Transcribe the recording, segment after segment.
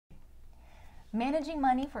Managing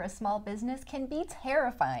money for a small business can be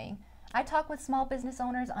terrifying. I talk with small business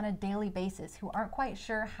owners on a daily basis who aren't quite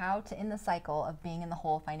sure how to end the cycle of being in the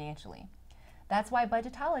hole financially. That's why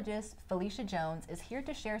budgetologist Phylecia Jones is here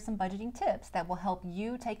to share some budgeting tips that will help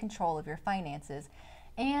you take control of your finances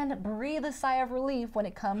and breathe a sigh of relief when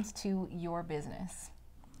it comes to your business.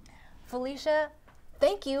 Phylecia,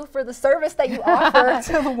 thank you for the service that you offer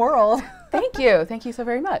to the world. Thank you. Thank you so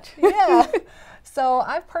very much. Yeah. So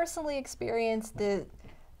I've personally experienced the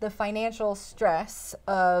financial stress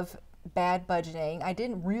of bad budgeting. I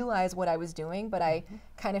didn't realize what I was doing, but I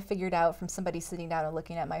kind of figured out from somebody sitting down and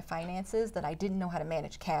looking at my finances that I didn't know how to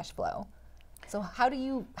manage cash flow. So how do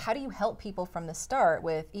you help people from the start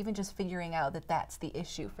with even just figuring out that that's the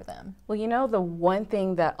issue for them? Well, you know, the one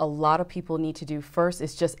thing that a lot of people need to do first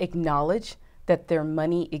is just acknowledge that their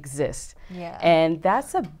money exists. Yeah. And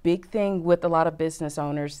that's a big thing with a lot of business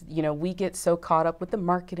owners. You know, we get so caught up with the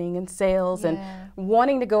marketing and sales and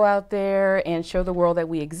wanting to go out there and show the world that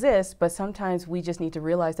we exist, but sometimes we just need to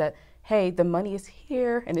realize that, hey, the money is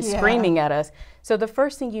here and it's screaming at us. So the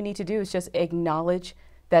first thing you need to do is just acknowledge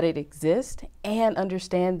that it exists and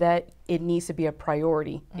understand that it needs to be a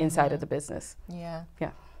priority inside of the business. Yeah.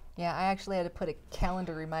 Yeah. Yeah, I actually had to put a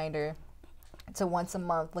calendar reminder to once a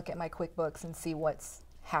month look at my QuickBooks and see what's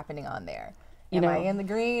happening on there. Am I in the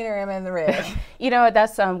green or am I in the red? You know,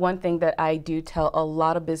 that's one thing that I do tell a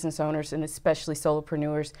lot of business owners and especially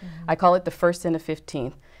solopreneurs. I call it the 1st and the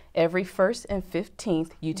 15th. Every 1st and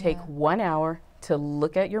 15th, you take 1 hour to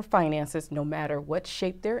look at your finances, no matter what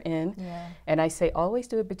shape they're in. And I say always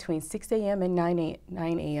do it between 6 a.m. and 9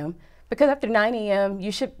 a.m. Because after 9 a.m.,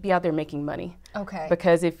 you should be out there making money. Okay.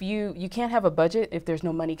 Because if you can't have a budget if there's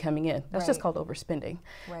no money coming in. That's just called overspending.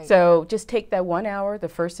 Right. So just take that 1 hour, the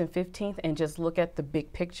 1st and 15th, and just look at the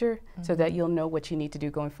big picture so that you'll know what you need to do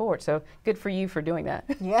going forward. So good for you for doing that.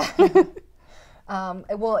 Yeah.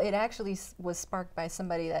 Well, it actually was sparked by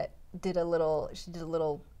somebody that did a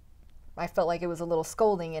little, I felt like it was a little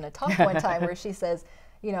scolding in a talk one time where she says,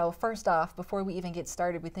 you know, first off, before we even get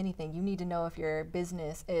started with anything, you need to know if your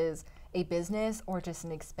business is a business or just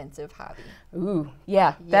an expensive hobby. Ooh,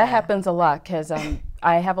 yeah, that happens a lot because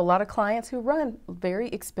I have a lot of clients who run very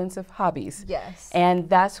expensive hobbies. Yes. And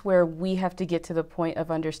that's where we have to get to the point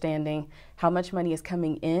of understanding how much money is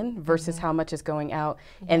coming in versus how much is going out.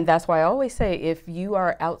 And that's why I always say if you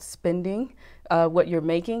are outspending what you're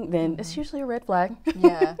making, then it's usually a red flag.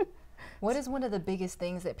 Yeah. What is one of the biggest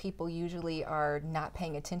things that people usually are not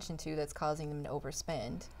paying attention to that's causing them to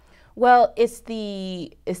overspend? Well, it's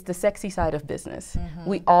the sexy side of business.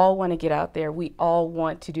 We all want to get out there. We all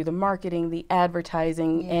want to do the marketing, the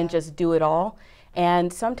advertising, and just do it all.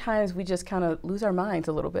 And sometimes we just kind of lose our minds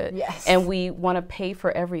a little bit. Yes. And we want to pay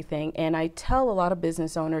for everything. And I tell a lot of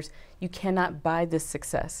business owners, you cannot buy this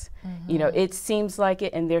success. You know, it seems like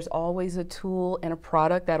it, and there's always a tool and a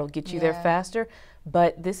product that'll get you there faster.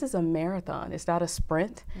 But this is a marathon. It's not a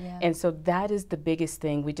sprint. And so that is the biggest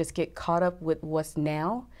thing. We just get caught up with what's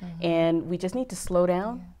now, and we just need to slow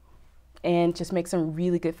down and just make some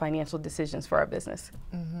really good financial decisions for our business.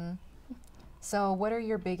 So what are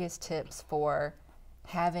your biggest tips for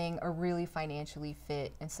having a really financially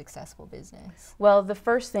fit and successful business? Well, the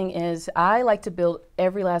first thing is I like to build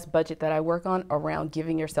every last budget that I work on around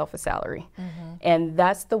giving yourself a salary. And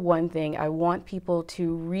that's the one thing I want people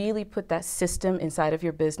to really put that system inside of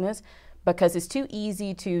your business, because it's too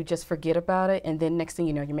easy to just forget about it, and then next thing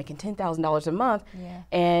you know, you're making $10,000 a month.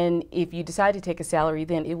 And if you decide to take a salary,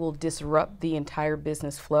 then it will disrupt the entire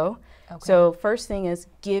business flow. So first thing is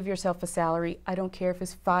give yourself a salary. I don't care if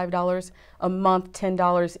it's $5 a month,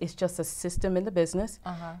 $10, it's just a system in the business.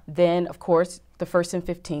 Then of course, the 1st and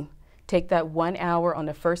 15th. Take that 1 hour on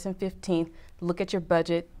the 1st and 15th, look at your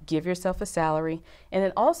budget, give yourself a salary, and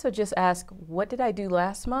then also just ask, what did I do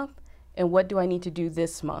last month? And what do I need to do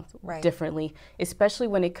this month differently, especially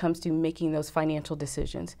when it comes to making those financial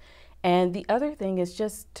decisions. And the other thing is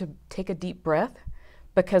just to take a deep breath,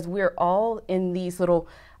 because we're all in these little,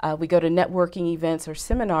 we go to networking events or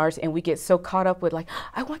seminars and we get so caught up with like,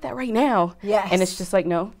 I want that right now. And it's just like,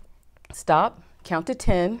 no, stop, count to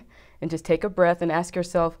 10 and just take a breath and ask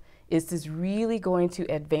yourself, is this really going to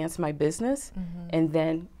advance my business? And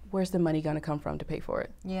then where's the money going to come from to pay for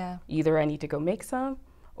it? Either I need to go make some,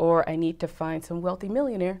 or I need to find some wealthy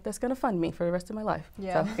millionaire that's going to fund me for the rest of my life.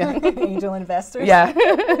 So, Angel investors. Yeah,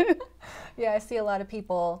 I see a lot of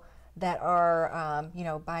people that are, you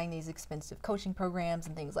know, buying these expensive coaching programs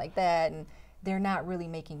and things like that, and they're not really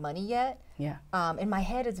making money yet. In my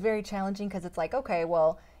head, it's very challenging because it's like, okay,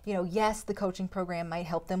 well, you know, yes, the coaching program might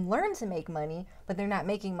help them learn to make money, but they're not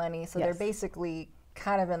making money, so they're basically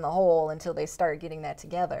kind of in the hole until they start getting that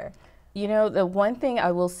together. You know, the one thing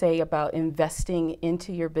I will say about investing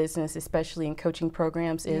into your business, especially in coaching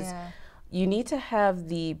programs, is you need to have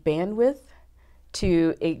the bandwidth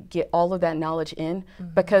to get all of that knowledge in,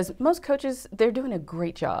 because most coaches, they're doing a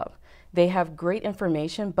great job. They have great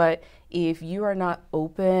information, but if you are not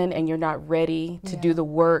open and you're not ready to do the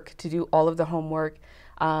work, to do all of the homework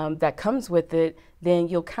that comes with it, then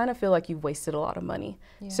you'll kind of feel like you've wasted a lot of money.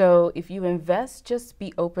 So if you invest, just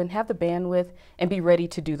be open, have the bandwidth, and be ready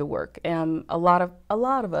to do the work. A lot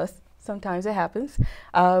of us, sometimes it happens,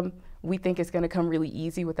 we think it's going to come really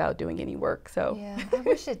easy without doing any work. So yeah, I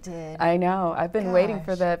wish it did. I know. I've been waiting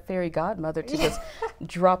for that fairy godmother to just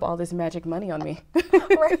drop all this magic money on me.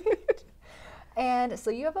 Right. And so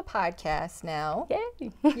you have a podcast now. Yay.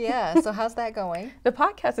 Yeah. So how's that going? The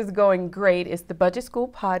podcast is going great. It's the Budget School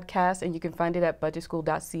Podcast, and you can find it at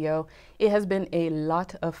budgetschool.co. It has been a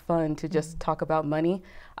lot of fun to just talk about money.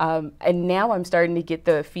 And now I'm starting to get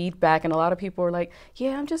the feedback, and a lot of people are like,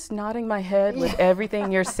 yeah, I'm just nodding my head with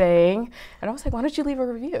everything you're saying. And I was like, why don't you leave a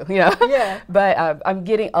review? You know? Yeah. But I'm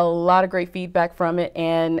getting a lot of great feedback from it,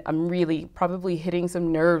 and I'm really probably hitting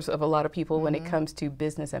some nerves of a lot of people when it comes to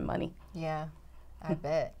business and money. Yeah, I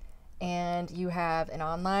bet. And you have an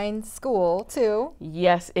online school too.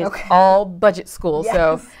 Yes, it's all budget school.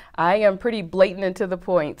 So I am pretty blatant and to the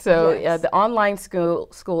point. So the online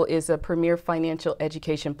school is a premier financial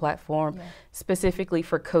education platform specifically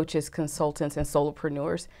for coaches, consultants, and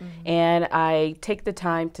solopreneurs. And I take the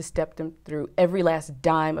time to step them through every last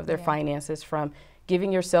dime of their finances, from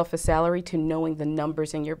giving yourself a salary to knowing the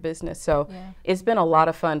numbers in your business. So it's been a lot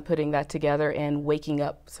of fun putting that together and waking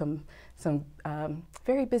up some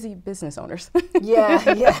very busy business owners. Yeah.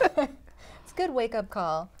 It's a good wake-up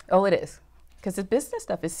call. Oh, it is. Because the business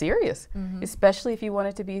stuff is serious, especially if you want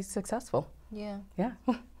it to be successful. Yeah.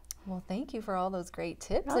 Well, thank you for all those great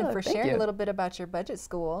tips and for sharing a little bit about your budget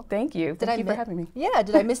school. Thank you. Thank you for having me. Yeah.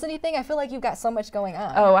 Did I miss anything? I feel like you've got so much going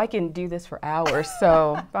on. Oh, I can do this for hours.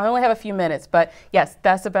 So I only have a few minutes. But yes,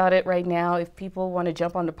 that's about it right now. If people want to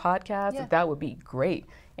jump on the podcast, that would be great.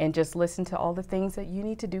 And just listen to all the things that you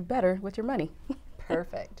need to do better with your money.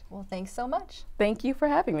 Perfect. Well, thanks so much. Thank you for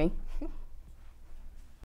having me.